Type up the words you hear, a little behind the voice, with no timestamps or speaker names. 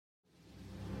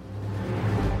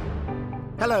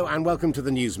Hello and welcome to the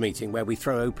news meeting, where we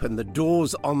throw open the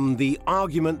doors on the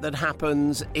argument that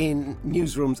happens in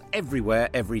newsrooms everywhere,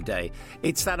 every day.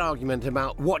 It's that argument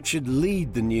about what should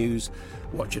lead the news,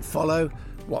 what should follow,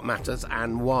 what matters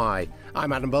and why.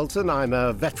 I'm Adam Bolton. I'm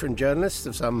a veteran journalist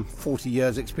of some 40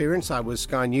 years' experience. I was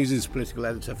Sky News' political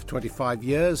editor for 25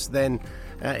 years, then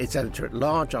its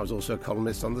editor-at-large. I was also a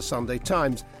columnist on the Sunday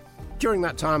Times. During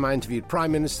that time, I interviewed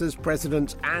prime ministers,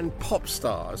 presidents and pop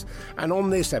stars. And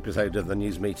on this episode of the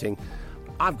news meeting,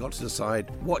 I've got to decide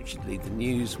what should lead the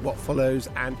news, what follows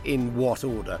and in what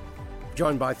order.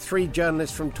 Joined by three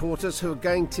journalists from Tortoise who are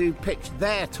going to pitch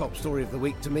their top story of the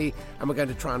week to me, and we're going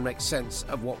to try and make sense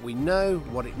of what we know,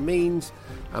 what it means,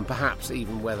 and perhaps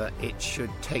even whether it should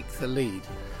take the lead.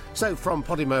 So from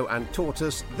Podimo and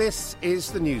Tortoise, this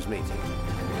is the news meeting.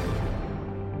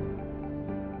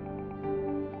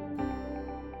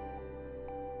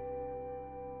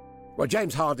 Well,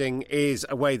 James Harding is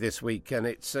away this week, and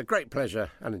it's a great pleasure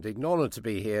and indeed an honour to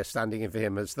be here standing in for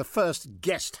him as the first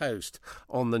guest host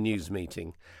on the news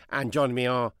meeting. And joining me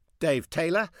are Dave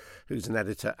Taylor, who's an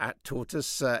editor at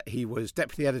Tortoise. He was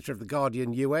deputy editor of The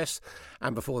Guardian US,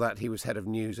 and before that he was head of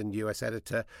news and US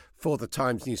editor for the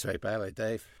Times newspaper. Hello,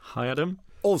 Dave. Hi, Adam.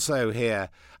 Also here,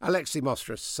 Alexei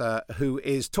Mostras, who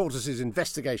is Tortoise's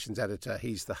investigations editor.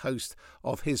 He's the host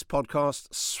of his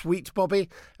podcast, Sweet Bobby,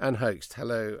 and host.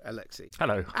 Hello, Alexei.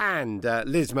 Hello. And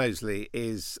Liz Mosley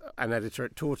is an editor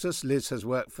at Tortoise. Liz has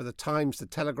worked for The Times, The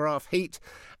Telegraph, Heat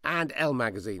and Elle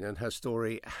magazine, and her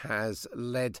story has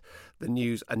led the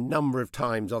news a number of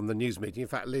times on the news meeting. In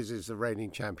fact, Liz is the reigning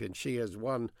champion. She has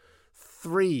won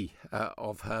three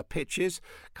of her pitches,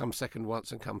 come second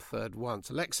once and come third once.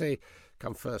 Alexei,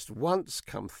 come first once,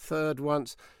 come third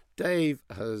once. Dave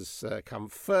has come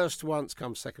first once,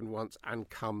 come second once and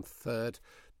come third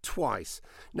twice.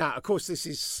 Now, of course, this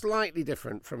is slightly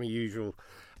different from a usual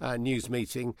news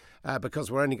meeting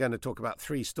because we're only going to talk about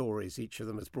three stories. Each of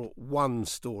them has brought one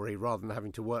story rather than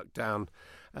having to work down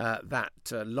that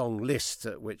long list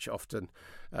which often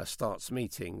starts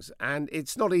meetings. And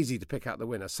it's not easy to pick out the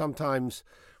winner. Sometimes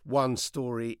one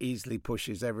story easily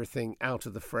pushes everything out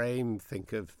of the frame.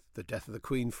 Think of the death of the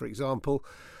Queen, for example.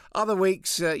 Other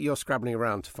weeks you're scrabbling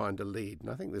around to find a lead.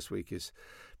 And I think this week is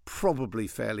probably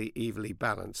fairly evenly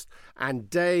balanced. And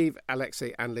Dave,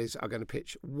 Alexei and Liz are going to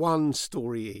pitch one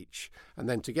story each. And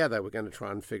then together we're going to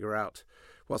try and figure out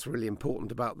what's really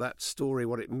important about that story,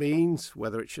 what it means,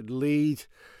 whether it should lead,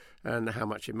 and how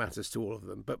much it matters to all of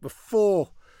them. But before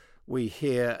we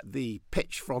hear the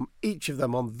pitch from each of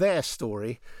them on their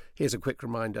story, here's a quick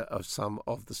reminder of some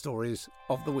of the stories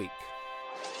of the week.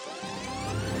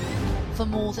 For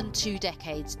more than 2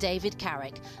 decades, David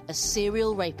Carrick, a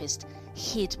serial rapist,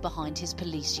 hid behind his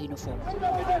police uniform.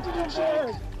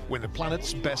 When the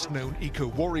planet's best-known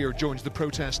eco-warrior joins the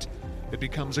protest, it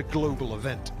becomes a global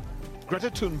event. Greta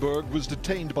Thunberg was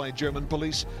detained by German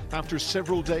police after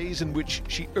several days in which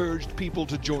she urged people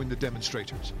to join the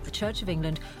demonstrators. The Church of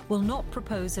England will not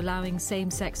propose allowing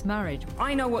same-sex marriage.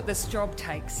 I know what this job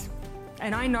takes,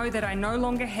 and I know that I no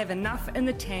longer have enough in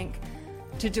the tank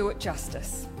to do it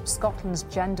justice. Scotland's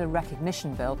gender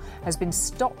recognition bill has been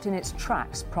stopped in its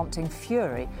tracks, prompting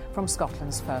fury from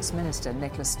Scotland's First Minister.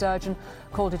 Nicola Sturgeon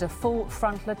called it a full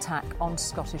frontal attack on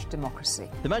Scottish democracy.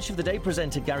 The Match of the Day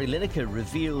presenter Gary Lineker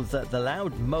revealed that the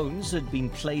loud moans had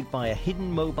been played by a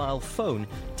hidden mobile phone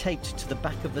taped to the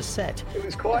back of the set. It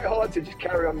was quite hard to just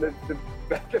carry on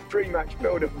the pre-match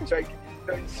build-up and take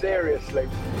it seriously.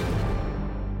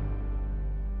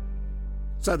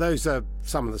 So those are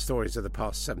some of the stories of the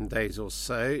past 7 days or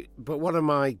so. But what do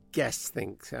my guests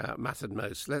think mattered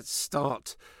most? Let's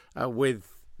start with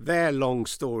their long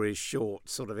stories short,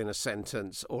 sort of in a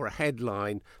sentence or a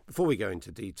headline, before we go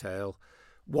into detail,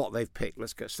 what they've picked.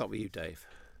 Let's start with you, Dave.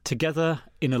 Together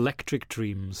in Electric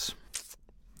Dreams.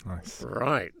 Nice.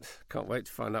 Right. Can't wait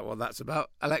to find out what that's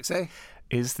about. Alexei?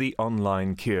 Is the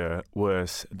online cure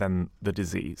worse than the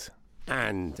disease?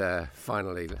 And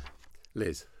finally,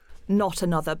 Liz. Not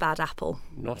another bad apple.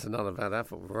 Not another bad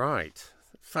apple. Right.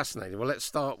 Fascinating. Well, let's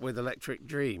start with Electric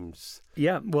Dreams.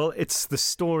 Yeah, well, it's the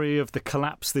story of the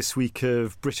collapse this week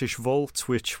of Britishvolt,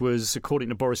 which was, according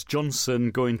to Boris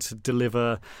Johnson, going to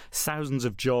deliver thousands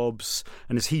of jobs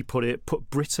and, as he put it, put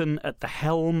Britain at the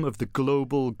helm of the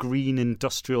global green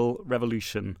industrial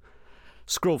revolution.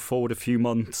 Scroll forward a few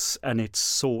months and it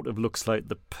sort of looks like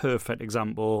the perfect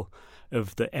example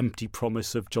of the empty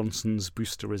promise of Johnson's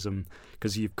boosterism,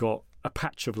 because you've got a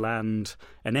patch of land,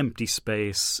 an empty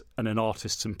space and an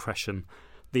artist's impression.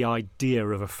 The idea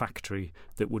of a factory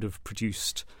that would have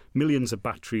produced millions of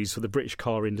batteries for the British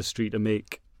car industry to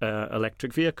make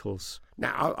electric vehicles.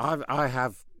 Now, I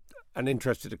have an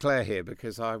interest to declare here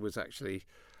because I was actually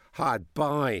hired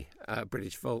by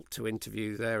Britishvolt to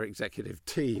interview their executive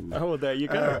team. Oh, well, there you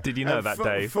go. Did you know that,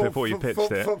 Dave, before you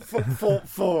pitched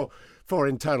it? For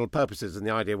internal purposes, and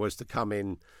the idea was to come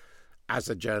in as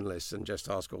a journalist and just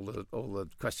ask all the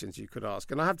questions you could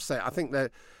ask. And I have to say, I think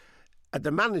that at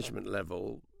the management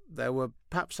level, there were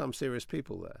perhaps some serious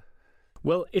people there.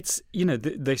 Well, it's,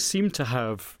 they seem to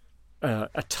have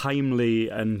a timely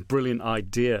and brilliant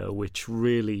idea which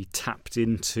really tapped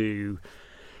into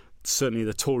certainly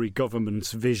the Tory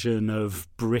government's vision of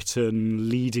Britain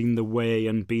leading the way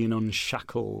and being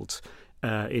unshackled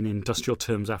in industrial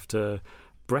terms after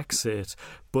Brexit.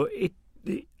 But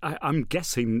I'm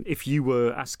guessing if you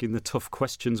were asking the tough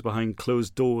questions behind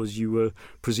closed doors, you were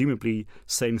presumably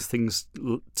saying things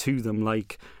to them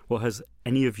like, well, has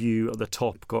any of you at the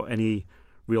top got any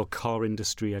real car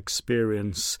industry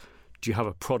experience? Do you have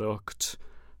a product?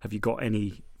 Have you got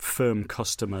any firm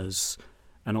customers?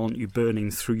 And aren't you burning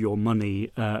through your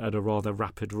money at a rather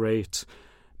rapid rate,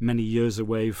 many years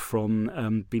away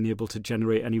from being able to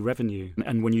generate any revenue?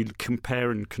 And when you compare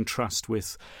and contrast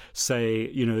with,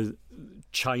 say,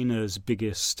 China's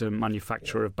biggest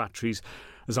manufacturer of batteries,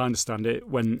 as I understand it,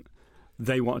 when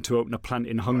they wanted to open a plant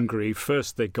in Hungary,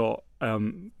 first they got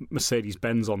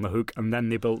Mercedes-Benz on the hook, and then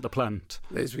they built the plant.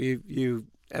 Liz, were you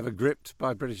ever gripped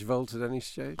by Britishvolt at any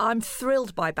stage? I'm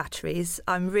thrilled by batteries.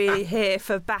 I'm really here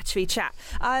for battery chat.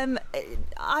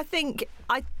 I think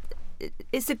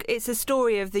it's a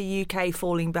story of the UK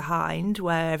falling behind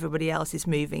where everybody else is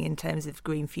moving in terms of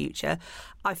green future.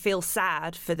 I feel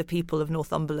sad for the people of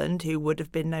Northumberland who would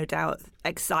have been no doubt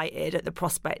excited at the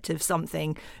prospect of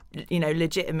something,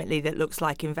 legitimately that looks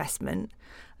like investment.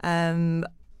 I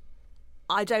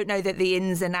don't know that the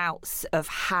ins and outs of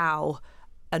how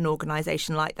an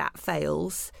organisation like that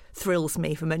fails thrills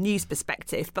me from a news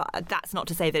perspective, but that's not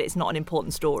to say that it's not an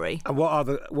important story. And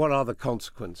what are the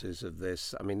consequences of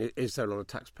this? I mean, is there a lot of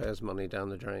taxpayers' money down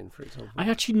the drain, for example? I'm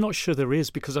actually not sure there is,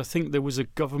 because I think there was a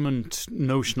government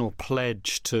notional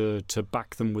pledge to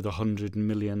back them with £100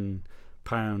 million,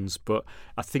 but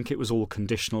I think it was all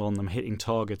conditional on them hitting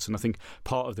targets. And I think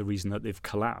part of the reason that they've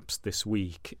collapsed this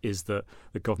week is that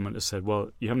the government has said, well,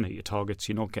 you haven't hit your targets,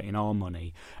 you're not getting our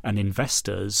money. And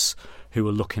investors who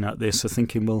are looking at this are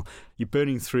thinking, well, you're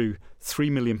burning through £3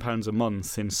 million a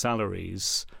month in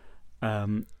salaries,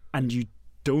 and you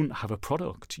don't have a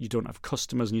product, you don't have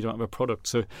customers, and you don't have a product.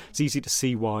 So it's easy to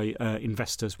see why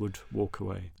investors would walk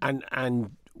away. And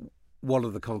what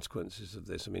are the consequences of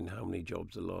this? I mean, how many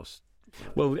jobs are lost?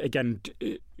 Well, again,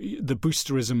 the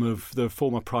boosterism of the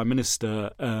former Prime Minister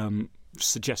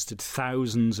suggested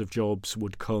thousands of jobs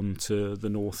would come to the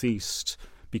northeast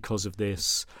because of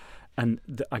this. And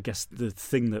I guess the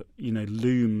thing that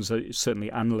looms, certainly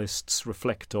analysts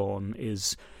reflect on,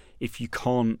 is if you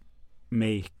can't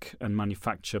make and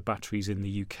manufacture batteries in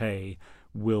the UK,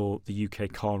 will the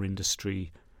UK car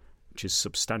industry, which is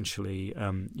substantially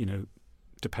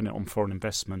dependent on foreign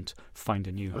investment, find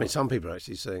a new home? I mean, some people are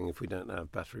actually saying if we don't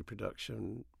have battery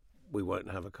production, we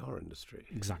won't have a car industry.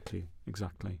 Exactly.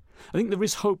 I think there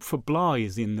is hope for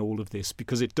Blythe in all of this,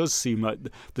 because it does seem like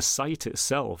the site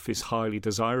itself is highly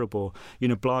desirable.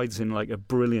 Blythe's in like a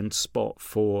brilliant spot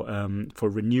for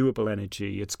renewable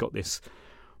energy. It's got this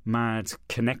mad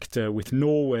connector with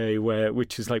Norway,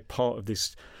 which is like part of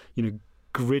this,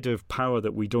 grid of power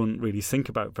that we don't really think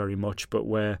about very much, but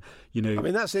where, I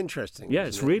mean, that's interesting. Yeah,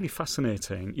 it's really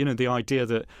fascinating. The idea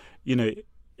that,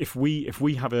 if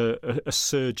we have a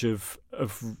surge of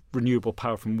renewable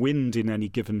power from wind in any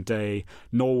given day,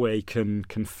 Norway can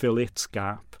fill its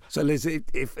gap. So, Liz,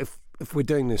 if we're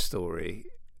doing this story,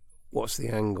 what's the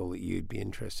angle that you'd be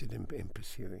interested in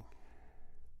pursuing?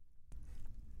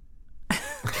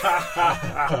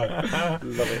 Love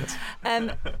it.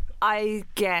 I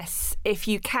guess if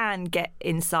you can get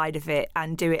inside of it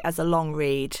and do it as a long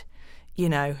read,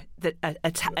 a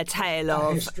tale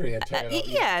of history,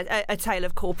 a tale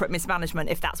of corporate mismanagement,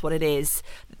 if that's what it is.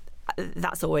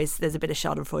 That's always, there's a bit of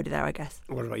Schadenfreude there, I guess.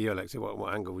 What about you, Alexei?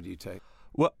 What angle would you take?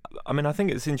 Well, I mean, I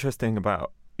think it's interesting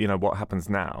about what happens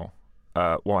now,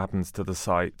 what happens to the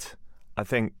site.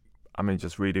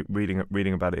 Just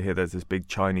reading about it here, there's this big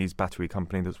Chinese battery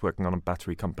company that's working on a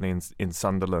battery company in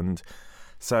Sunderland.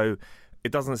 So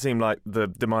it doesn't seem like the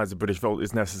demise of Britishvolt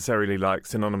is necessarily like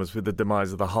synonymous with the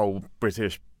demise of the whole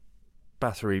British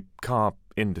battery car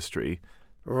industry.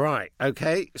 Right,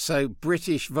 okay. So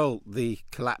Britishvolt, the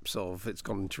collapse of, it's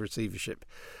gone into receivership,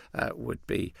 would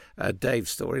be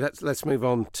Dave's story. Let's move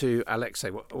on to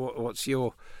Alexei. What's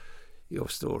your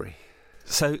story?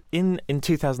 So in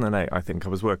 2008, I think, I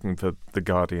was working for The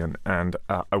Guardian, and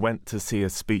I went to see a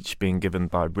speech being given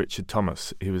by Richard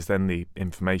Thomas, who was then the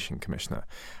Information Commissioner.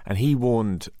 And he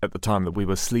warned at the time that we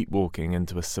were sleepwalking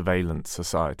into a surveillance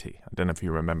society. I don't know if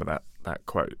you remember that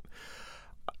quote.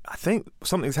 I think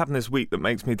something's happened this week that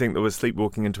makes me think that we're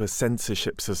sleepwalking into a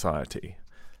censorship society.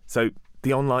 So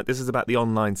this is about the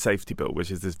Online Safety Bill,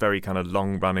 which is this very kind of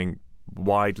long-running,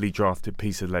 widely drafted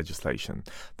piece of legislation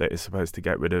that is supposed to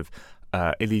get rid of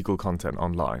illegal content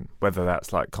online, whether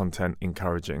that's like content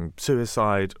encouraging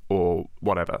suicide or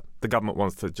whatever. The government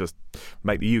wants to just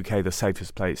make the UK the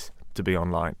safest place to be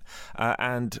online.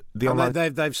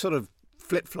 They've sort of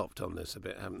flip-flopped on this a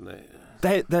bit, haven't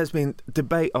they? There's been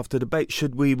debate after debate.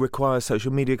 Should we require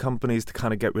social media companies to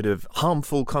kind of get rid of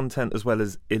harmful content as well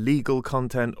as illegal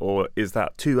content, or is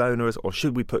that too onerous, or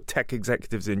should we put tech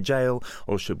executives in jail,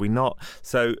 or should we not?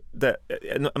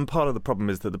 And part of the problem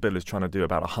is that the bill is trying to do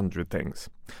about 100 things.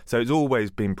 So it's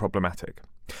always been problematic.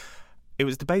 It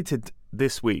was debated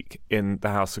this week in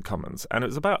the House of Commons, and it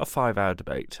was about a 5-hour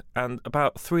debate. And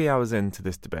about 3 hours into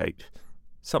this debate,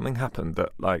 something happened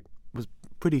that was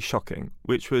pretty shocking,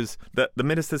 which was that the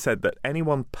minister said that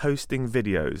anyone posting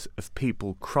videos of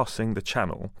people crossing the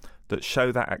channel that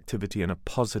show that activity in a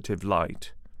positive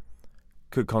light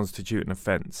could constitute an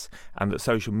offence, and that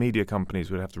social media companies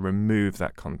would have to remove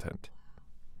that content.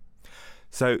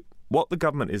 So what the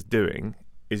government is doing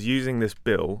is using this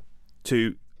bill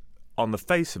to, on the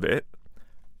face of it,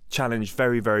 challenge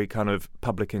very, very kind of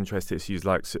public interest issues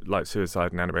like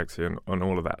suicide and anorexia and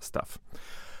all of that stuff.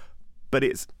 But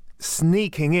it's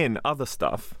sneaking in other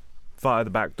stuff via the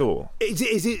back door.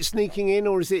 Is it sneaking in,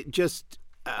 or is it just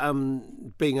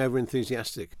being over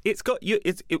enthusiastic?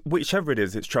 Whichever it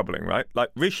is, it's troubling, right? Like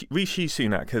Rishi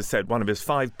Sunak has said one of his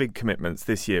 5 big commitments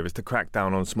this year is to crack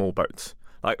down on small boats.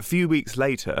 Like a few weeks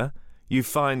later, you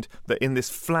find that in this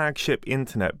flagship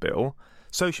internet bill,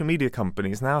 social media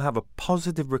companies now have a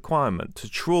positive requirement to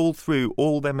trawl through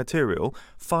all their material,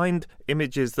 find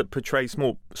images that portray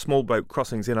small boat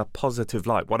crossings in a positive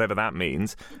light, whatever that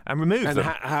means, and remove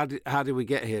them. And how did we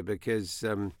get here? Because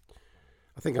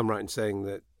I think I'm right in saying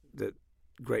that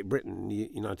Great Britain, the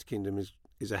United Kingdom,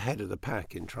 is ahead of the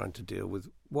pack in trying to deal with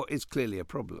what is clearly a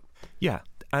problem. Yeah,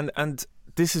 and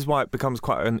this is why it becomes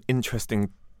quite an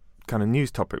interesting kind of news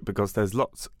topic, because there's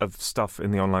lots of stuff in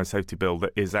the Online Safety Bill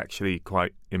that is actually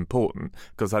quite important,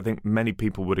 because I think many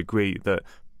people would agree that,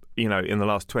 in the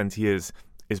last 20 years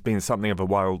it's been something of a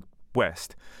wild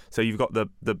west. So you've got the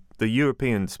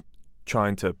Europeans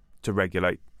trying to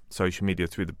regulate social media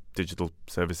through the Digital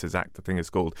Services Act, I think it's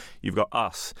called. You've got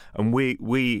us, and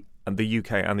we and the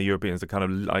UK and the Europeans are kind of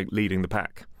like leading the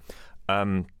pack.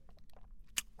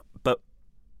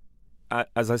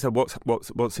 As I said,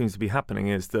 what seems to be happening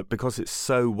is that because it's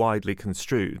so widely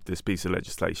construed, this piece of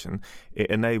legislation, it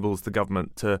enables the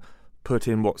government to put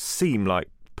in what seem like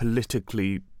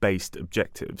politically based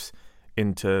objectives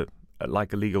into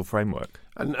like a legal framework.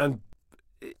 And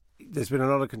there's been a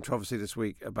lot of controversy this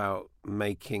week about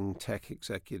making tech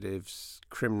executives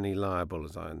criminally liable,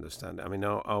 as I understand it. I mean,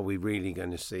 are we really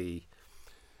going to see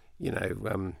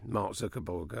Mark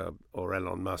Zuckerberg or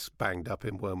Elon Musk banged up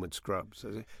in Wormwood Scrubs?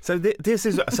 So this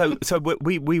is so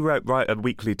we write a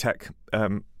weekly tech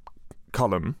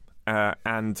column,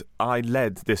 and I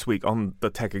led this week on the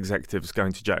tech executives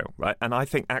going to jail, right? And I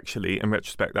think actually, in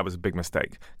retrospect, that was a big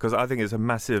mistake, because I think it's a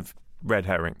massive red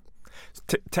herring.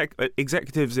 Tech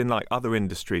executives in like other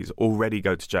industries already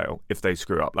go to jail if they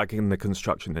screw up, like in the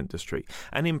construction industry,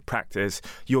 and in practice,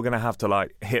 you're going to have to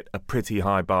like hit a pretty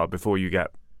high bar before you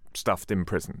get stuffed in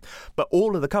prison. But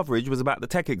all of the coverage was about the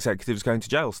tech executives going to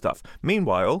jail stuff.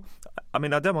 Meanwhile, I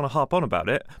mean, I don't want to harp on about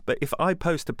it, but if I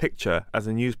post a picture as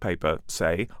a newspaper,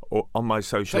 say, or on my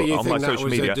social media, that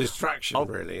was a distraction,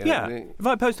 really? Yeah. If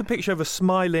I post a picture of a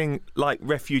smiling like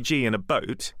refugee in a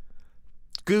boat,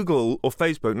 Google or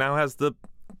Facebook now has the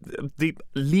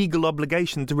legal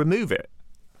obligation to remove it.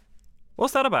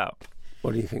 What's that about?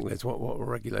 What do you think, Liz? What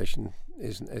regulation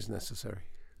is necessary?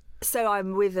 So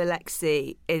I'm with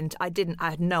Alexi, and I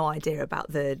had no idea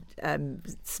about the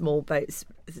small boats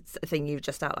thing you've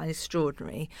just outlined.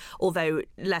 Extraordinary. Although,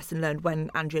 lesson learned,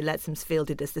 when Andrea Leadsam's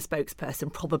fielded as the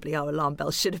spokesperson, probably our alarm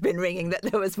bells should have been ringing that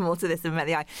there was more to this than met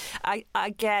the eye. I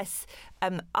guess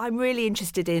I'm really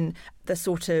interested in the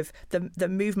sort of the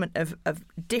movement of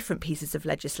different pieces of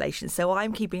legislation. So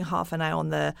I'm keeping half an eye on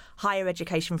the Higher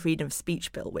Education Freedom of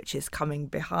Speech Bill, which is coming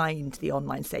behind the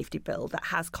Online Safety Bill, that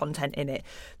has content in it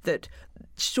that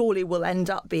surely will end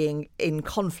up being in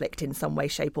conflict in some way,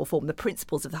 shape or form. The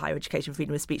principles of the Higher Education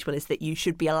Freedom of Speech Bill is that you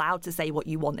should be allowed to say what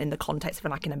you want in the context of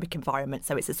an academic environment.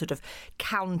 So it's a sort of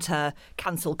counter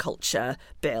cancel culture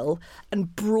bill.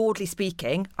 And broadly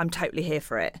speaking, I'm totally here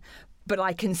for it. But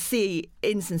I can see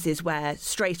instances where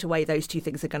straight away those two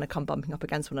things are going to come bumping up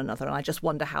against one another. And I just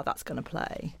wonder how that's going to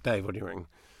play. Dave, what do you think?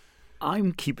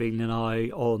 I'm keeping an eye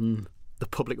on the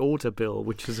public order bill,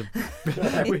 which is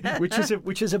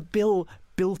a bill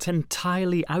built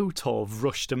entirely out of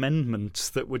rushed amendments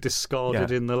that were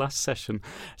discarded in the last session.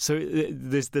 So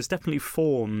there's definitely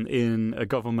form in a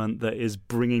government that is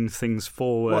bringing things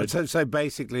forward. So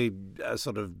basically a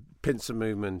sort of pincer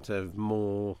movement of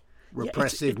more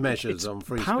repressive measures on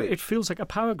free speech. It feels like a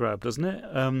power grab, doesn't it?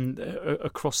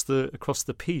 Across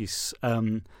the piece,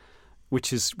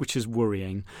 which is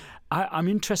worrying. I'm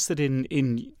interested in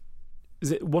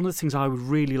one of the things I would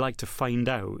really like to find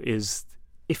out is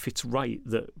if it's right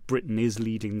that Britain is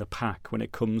leading the pack when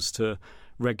it comes to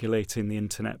regulating the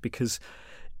internet, because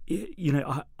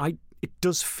it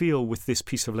does feel with this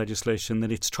piece of legislation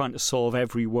that it's trying to solve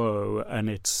every woe, and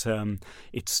it's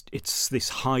this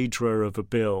hydra of a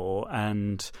bill,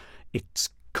 and it's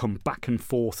come back and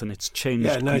forth and it's changed.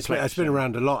 Yeah, no, it's been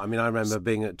around a lot. I mean, I remember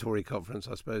being at Tory conference,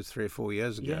 I suppose, 3 or 4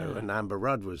 years ago, and Amber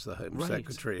Rudd was the Home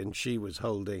Secretary, and she was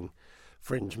holding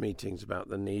fringe meetings about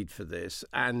the need for this,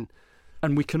 and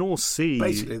we can all see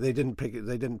basically they didn't pick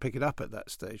it up at that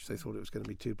stage. They thought it was going to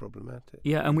be too problematic.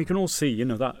 Yeah, and we can all see,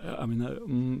 the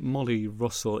Molly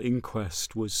Russell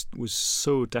inquest was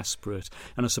so desperate,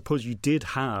 and I suppose you did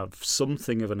have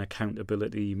something of an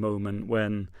accountability moment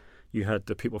when you had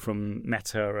the people from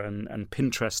Meta and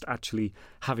Pinterest actually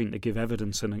having to give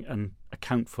evidence and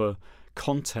account for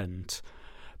content.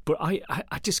 But I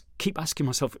just keep asking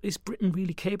myself, is Britain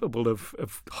really capable of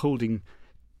holding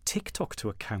TikTok to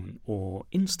account or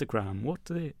Instagram?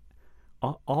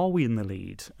 Are we in the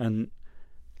lead? And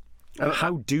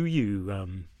how do you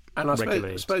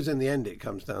regulate? I suppose in the end it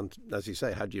comes down to, as you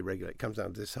say, how do you regulate? It comes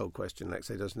down to this whole question,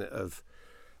 Lexi, doesn't it, of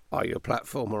are you a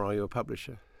platform or are you a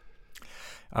publisher?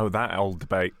 Oh, that old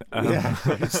debate.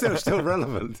 It's still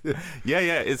relevant.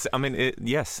 Yes. I mean,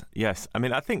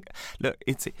 I think, look,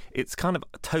 it's kind of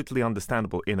totally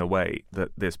understandable in a way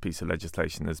that this piece of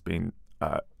legislation has been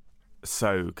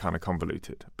so kind of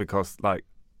convoluted, because like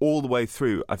all the way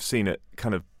through, I've seen it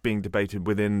kind of being debated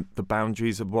within the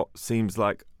boundaries of what seems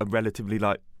like a relatively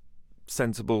like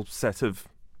sensible set of,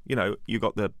 you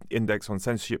got the Index on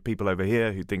Censorship people over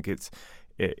here who think it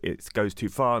goes too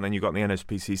far, and then you've got the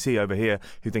NSPCC over here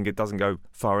who think it doesn't go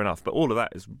far enough. But all of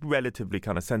that is relatively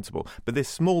kind of sensible. But this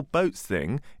small boats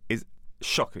thing is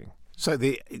shocking. So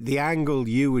the angle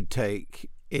you would take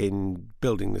in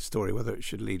building the story, whether it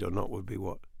should lead or not, would be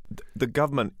what? The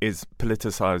government is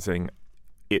politicising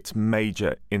its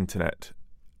major internet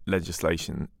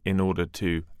legislation in order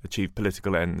to achieve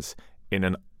political ends in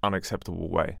an unacceptable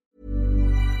way.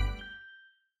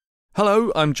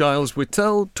 Hello, I'm Giles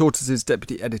Whittell, Tortoise's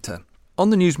deputy editor. On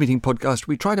the News Meeting podcast,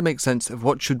 we try to make sense of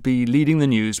what should be leading the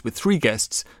news with 3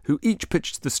 guests who each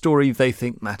pitch the story they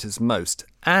think matters most.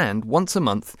 And once a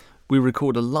month, we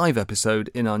record a live episode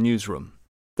in our newsroom.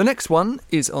 The next one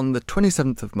is on the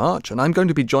 27th of March, and I'm going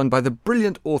to be joined by the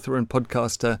brilliant author and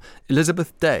podcaster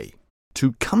Elizabeth Day.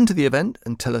 To come to the event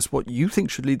and tell us what you think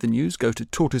should lead the news, go to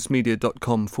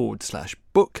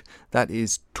tortoisemedia.com/book. That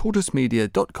is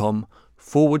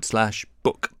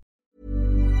tortoisemedia.com/book.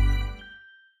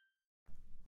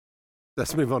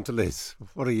 Let's move on to Liz.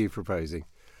 What are you proposing?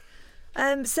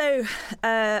 On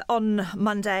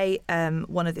Monday,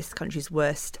 one of this country's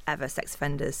worst ever sex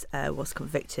offenders was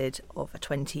convicted of a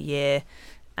 20-year,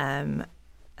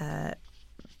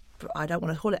 I don't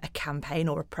want to call it a campaign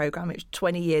or a programme. It was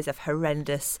 20 years of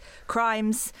horrendous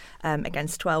crimes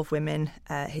against 12 women.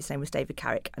 His name was David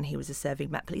Carrick, and he was a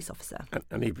serving Met police officer.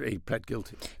 And he pled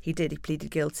guilty? He did. He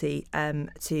pleaded guilty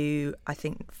to, I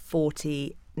think,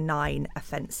 49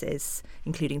 offences,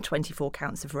 including 24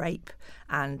 counts of rape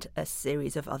and a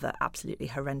series of other absolutely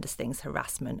horrendous things,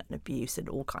 harassment and abuse and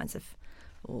all kinds of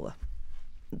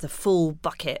the full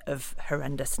bucket of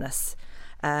horrendousness.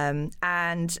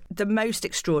 And the most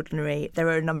extraordinary, there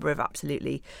are a number of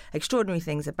absolutely extraordinary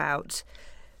things about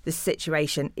this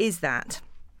situation, is that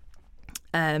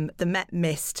the Met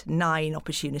missed 9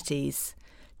 opportunities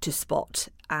to spot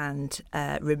and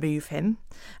remove him.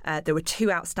 There were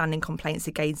 2 outstanding complaints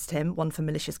against him, one for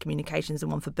malicious communications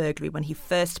and one for burglary, when he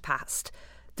first passed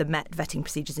the Met vetting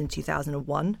procedures in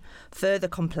 2001. Further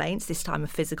complaints, this time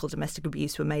of physical domestic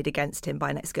abuse, were made against him by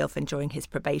an ex-girlfriend during his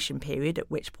probation period, at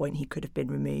which point he could have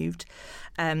been removed.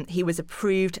 He was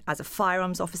approved as a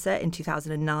firearms officer in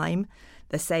 2009.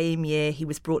 The same year, he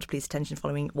was brought to police attention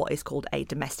following what is called a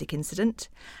domestic incident.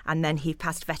 And then he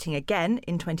passed vetting again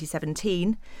in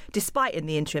 2017, despite in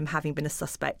the interim having been a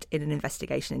suspect in an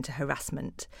investigation into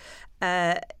harassment.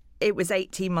 It was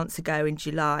 18 months ago in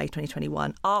July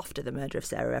 2021, after the murder of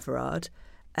Sarah Everard,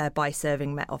 by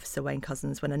serving Met Officer Wayne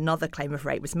Couzens, when another claim of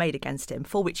rape was made against him,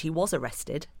 for which he was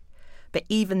arrested. But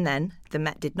even then, the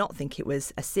Met did not think it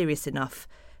was a serious enough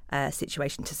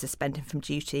situation to suspend him from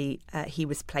duty. He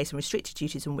was placed on restricted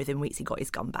duties, and within weeks he got his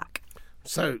gun back.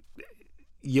 So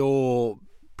your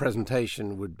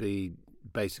presentation would be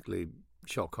basically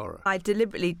shock horror. I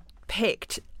deliberately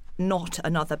picked not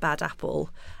another bad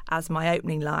apple as my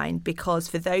opening line, because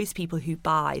for those people who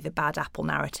buy the bad apple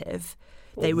narrative,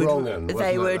 they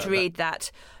would read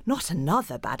that not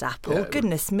another bad apple. Yeah,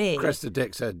 goodness me. Cressida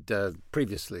Dick said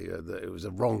previously that it was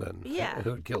a wrong un who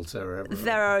had killed Sarah Everard.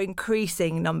 There are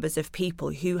increasing numbers of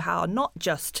people who are not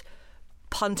just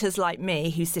punters like me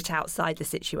who sit outside the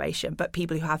situation, but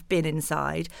people who have been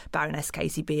inside, Baroness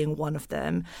Casey being one of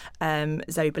them,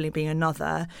 Zoe Billing being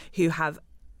another, who have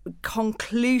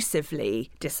conclusively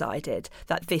decided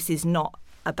that this is not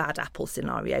a bad apple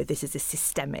scenario. This is a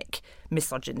systemic,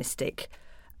 misogynistic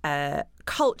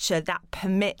culture that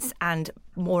permits and,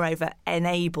 moreover,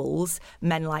 enables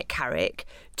men like Carrick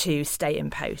to stay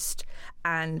in post.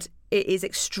 And it is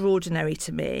extraordinary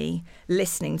to me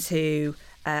listening to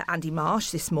Andy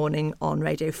Marsh this morning on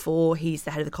Radio 4. He's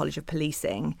the head of the College of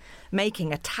Policing,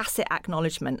 making a tacit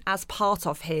acknowledgement as part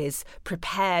of his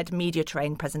prepared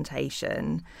media-trained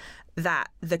presentation that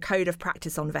the code of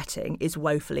practice on vetting is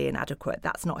woefully inadequate.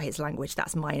 That's not his language.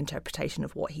 That's my interpretation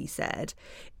of what he said,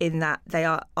 in that they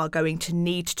are going to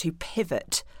need to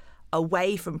pivot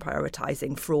away from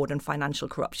prioritising fraud and financial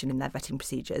corruption in their vetting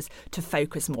procedures to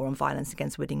focus more on violence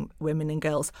against women and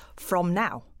girls from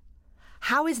now.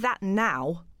 How is that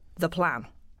now the plan?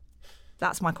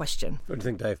 That's my question. What do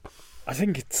you think, Dave? I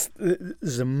think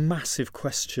there's a massive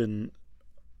question,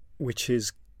 which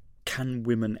is, can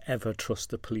women ever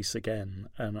trust the police again?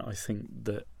 And I think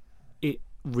that it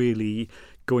really,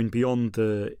 going beyond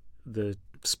the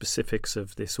specifics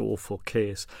of this awful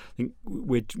case, I think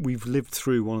we've lived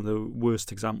through one of the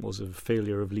worst examples of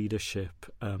failure of leadership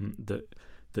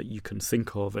that you can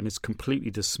think of, and it's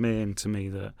completely dismaying to me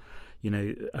that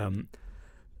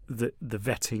the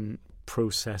vetting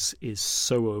process is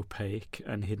so opaque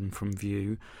and hidden from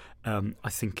view. I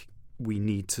think we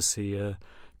need to see a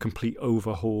complete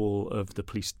overhaul of the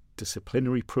police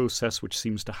disciplinary process, which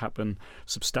seems to happen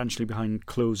substantially behind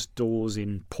closed doors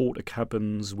in porter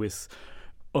cabins with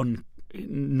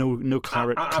no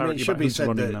clarity about who's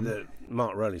running them. That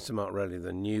Sir Mark Rowley,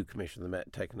 the new commissioner of the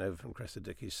Met, taken over from Cressida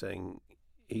Dick, is saying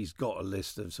he's got a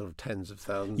list of sort of tens of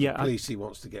thousands of police he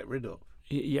wants to get rid of.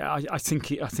 Yeah, I think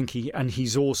he, and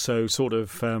he's also sort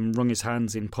of wrung his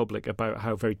hands in public about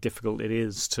how very difficult it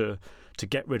is to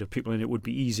get rid of people, and it would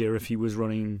be easier if he was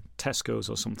running Tesco's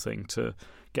or something to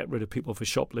get rid of people for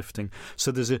shoplifting.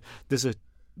 So there's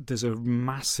a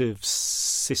massive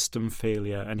system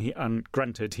failure, and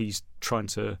granted he's trying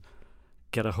to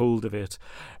get a hold of it.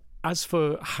 As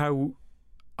for how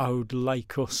I would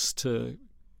like us to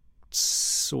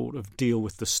sort of deal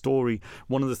with the story,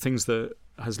 one of the things that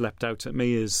has leapt out at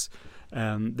me is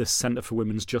the Centre for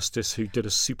Women's Justice, who did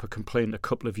a super complaint a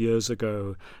couple of years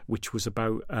ago, which was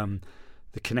about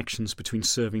the connections between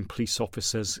serving police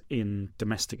officers in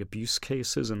domestic abuse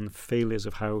cases and the failures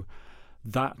of how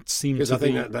that seems to be. Because I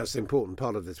think that's the important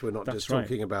part of this. We're not just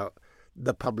talking about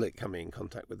the public coming in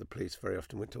contact with the police. Very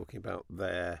often we're talking about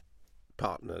their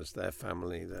partners, their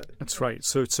family. That's right.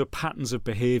 So patterns of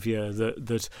behaviour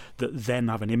that then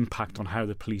have an impact on how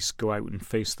the police go out and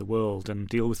face the world and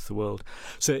deal with the world.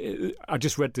 So I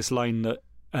just read this line that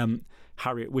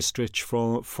Harriet Wistrich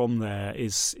from there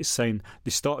is saying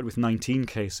they started with 19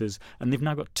 cases and they've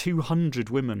now got 200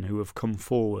 women who have come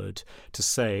forward to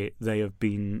say they have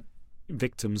been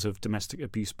victims of domestic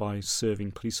abuse by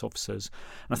serving police officers.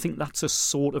 And I think that's a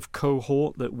sort of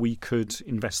cohort that we could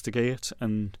investigate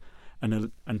and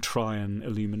try and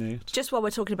illuminate. Just while we're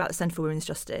talking about the Centre for Women's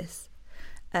Justice,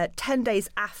 10 days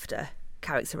after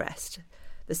Carrick's arrest,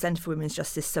 the Centre for Women's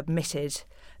Justice submitted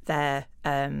their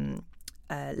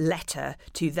letter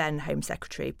to then Home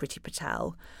Secretary Priti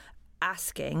Patel,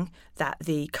 asking that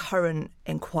the current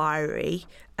inquiry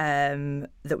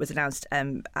that was announced at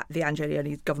the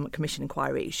Angeloni Government Commission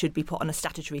inquiry should be put on a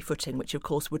statutory footing, which of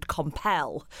course would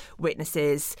compel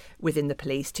witnesses within the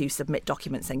police to submit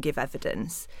documents and give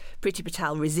evidence. Priti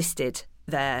Patel resisted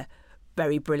their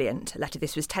very brilliant letter.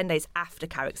 This was 10 days after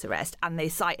Carrick's arrest, and they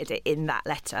cited it in that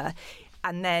letter.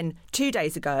 And then 2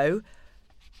 days ago,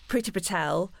 Priti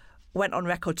Patel went on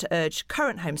record to urge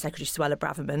current Home Secretary Suella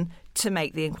Braverman to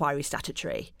make the inquiry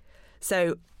statutory.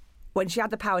 So when she had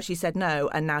the power, she said no,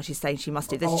 and now she's saying she must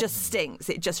do. This just stinks.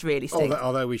 It just really stinks.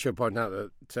 Although we should point out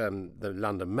that the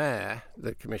London Mayor,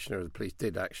 the Commissioner of the Police,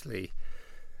 did actually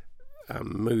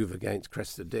move against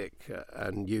Cressida Dick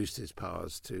and used his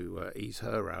powers to ease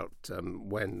her out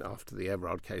after the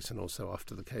Everard case and also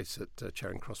after the case at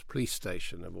Charing Cross Police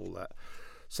Station of all that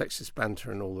sexist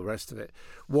banter and all the rest of it.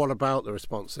 What about the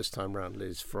response this time round,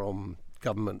 Liz, from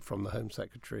government, from the Home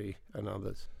Secretary and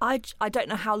others? I don't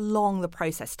know how long the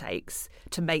process takes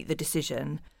to make the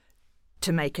decision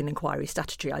to make an inquiry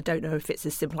statutory. I don't know if it's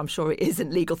as simple. I'm sure it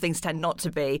isn't. Legal things tend not to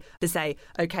be, to say,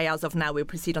 OK, as of now, we'll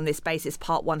proceed on this basis.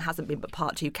 Part 1 hasn't been, but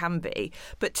Part 2 can be.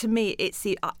 But to me, it's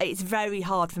very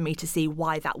hard for me to see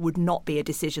why that would not be a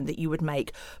decision that you would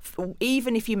make.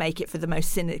 Even if you make it for the most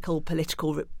cynical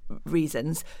political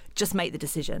reasons, just make the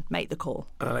decision, make the call.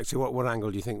 Alexei, what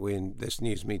angle do you think we in this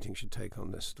news meeting should take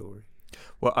on this story?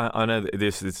 Well, I know that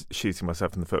this is shooting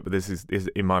myself in the foot, but this is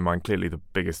in my mind, clearly the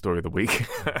biggest story of the week.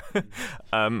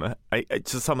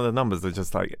 Just some of the numbers are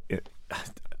just like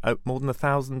more than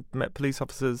 1,000 Met police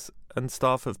officers and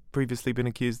staff have previously been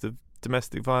accused of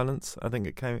domestic violence. I think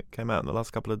it came out in the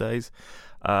last couple of days.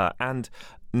 And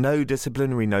no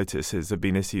disciplinary notices have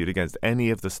been issued against any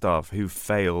of the staff who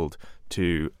failed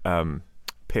to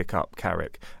pick up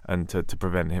Carrick and to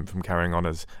prevent him from carrying on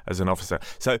as an officer.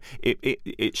 So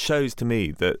it shows to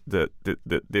me that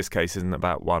this case isn't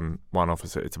about one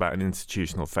officer, it's about an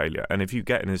institutional failure. And if you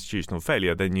get an institutional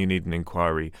failure, then you need an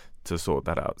inquiry to sort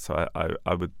that out. So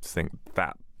I would think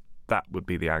that would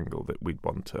be the angle that we'd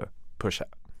want to push at.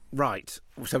 Right.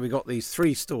 So we've got these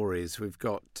 3 stories. We've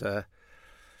got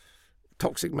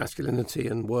toxic masculinity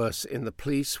and worse in the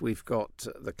police. We've got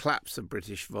the collapse of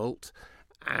Britishvolt.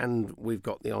 And we've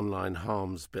got the online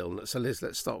harms bill. So, Liz,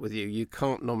 let's start with you. You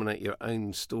can't nominate your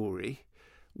own story.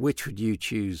 Which would you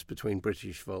choose between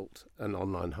Britishvolt and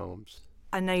online harms?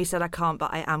 I know you said I can't,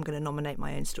 but I am going to nominate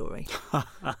my own story.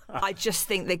 I just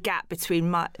think the gap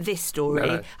between this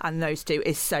story and those two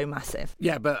is so massive.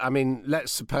 Yeah, but, I mean,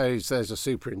 let's suppose there's a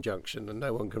super injunction and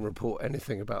no one can report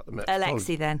anything about the Metropolitan.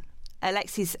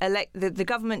 Alexei, then. The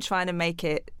government trying to make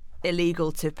it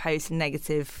illegal to post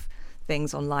negative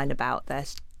things online about their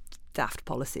daft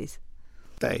policies.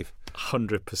 Dave?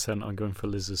 100% I'm going for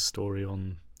Liz's story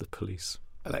on the police.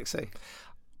 Alexei?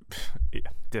 Yeah,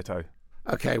 ditto.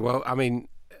 OK, well, I mean,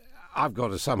 I've got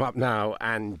to sum up now.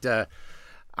 And, I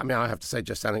have to say,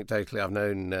 just anecdotally, I've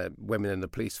known women in the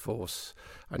police force.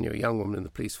 I knew a young woman in the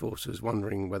police force who was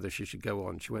wondering whether she should go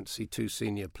on. She went to see 2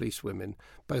 senior police women,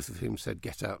 both of whom said,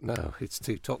 get out now, it's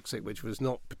too toxic, which was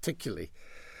not particularly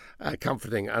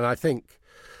comforting. And I think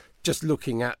just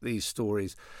looking at these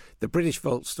stories, the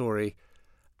Britishvolt story,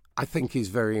 I think is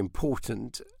very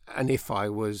important. And if I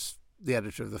was the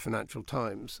editor of the Financial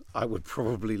Times, I would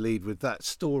probably lead with that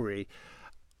story.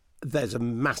 There's a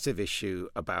massive issue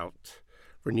about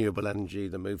renewable energy,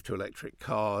 the move to electric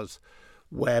cars,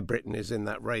 where Britain is in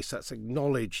that race. That's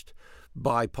acknowledged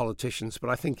by politicians.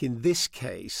 But I think in this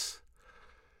case,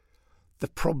 the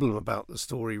problem about the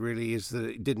story really is that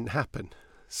it didn't happen.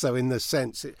 So in the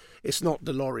sense, it's not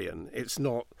DeLorean, it's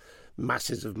not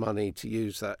masses of money, to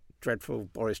use that dreadful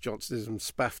Boris Johnsonism,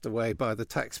 spaffed away by the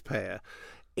taxpayer.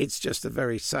 It's just a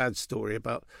very sad story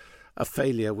about a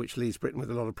failure which leaves Britain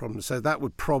with a lot of problems. So that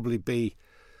would probably be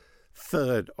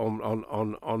third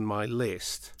on my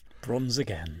list. Bronze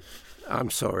again.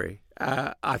 I'm sorry.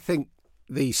 I think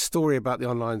the story about the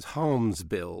online harms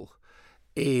bill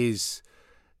is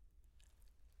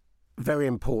very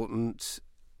important.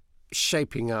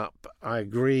 Shaping up, I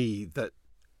agree that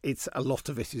a lot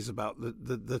of it is about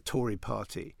the Tory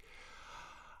party.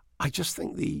 I just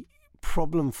think the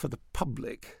problem for the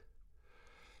public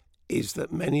is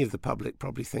that many of the public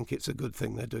probably think it's a good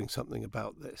thing they're doing something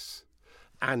about this.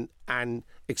 And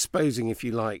exposing, if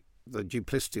you like, the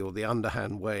duplicity or the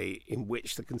underhand way in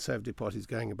which the Conservative Party is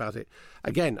going about it.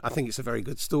 Again, I think it's a very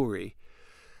good story.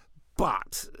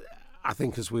 But I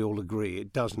think, as we all agree,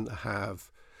 it doesn't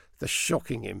have the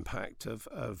shocking impact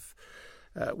of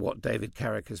what David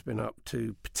Carrick has been up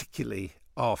to, particularly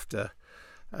after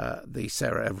the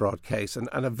Sarah Everard case, and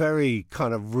a very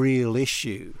kind of real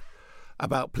issue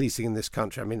about policing in this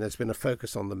country. I mean, there's been a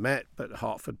focus on the Met, but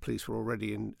Hertford police were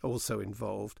already also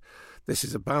involved. This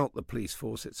is about the police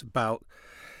force. It's about,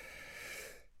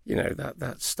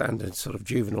 that standard sort of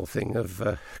juvenile thing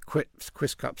of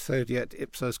quis custodiet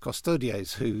ipsos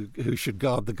custodies, who should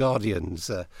guard the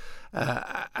guardians,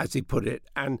 as he put it.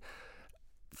 And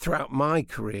throughout my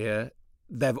career,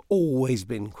 there have always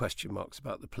been question marks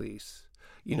about the police.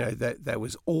 There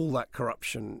was all that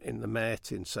corruption in the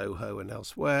Met, in Soho and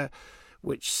elsewhere,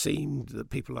 which seemed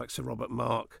that people like Sir Robert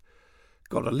Mark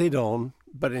got a lid on.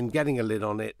 But in getting a lid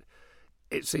on it,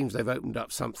 it seems they've opened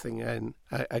up something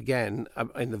again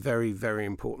in the very, very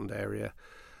important area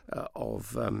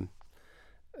of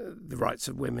the rights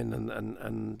of women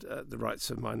and the rights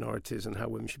of minorities and how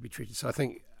women should be treated. So I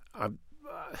think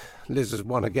Liz has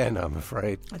won again, I'm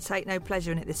afraid. I take no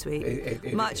pleasure in it this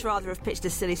week. Much rather have pitched a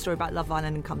silly story about Love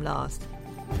Island and come last.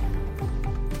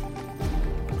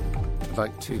 I'd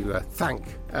like to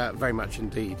thank very much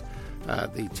indeed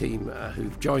the team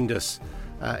who've joined us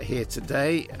here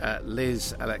today,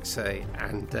 Liz, Alexei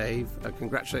and Dave.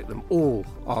 Congratulate them all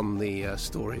on the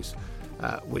stories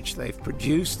which they've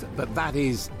produced. But that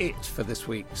is it for this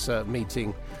week's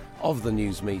meeting of the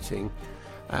news meeting.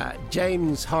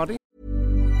 James Harding.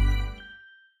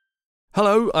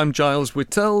 Hello, I'm Giles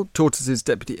Whittell, Tortoise's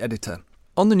deputy editor.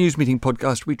 On the News Meeting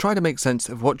podcast, we try to make sense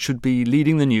of what should be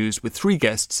leading the news with three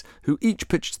guests who each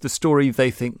pitched the story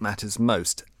they think matters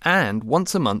most. And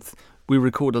once a month, we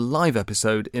record a live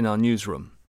episode in our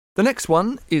newsroom. The next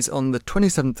one is on the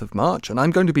 27th of March, and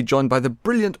I'm going to be joined by the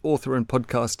brilliant author and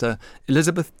podcaster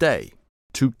Elizabeth Day.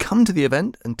 To come to the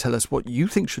event and tell us what you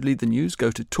think should lead the news, go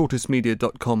to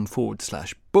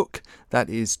tortoisemedia.com/book. That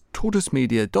is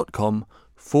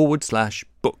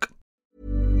tortoisemedia.com/book.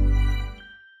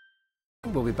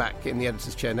 We'll be back in the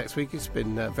editor's chair next week. It's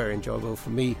been very enjoyable for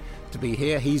me to be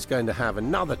here. He's going to have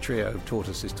another trio of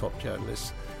Tortoise's top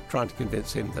journalists trying to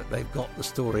convince him that they've got the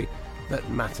story that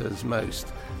matters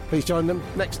most. Please join them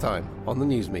next time on the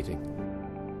News Meeting.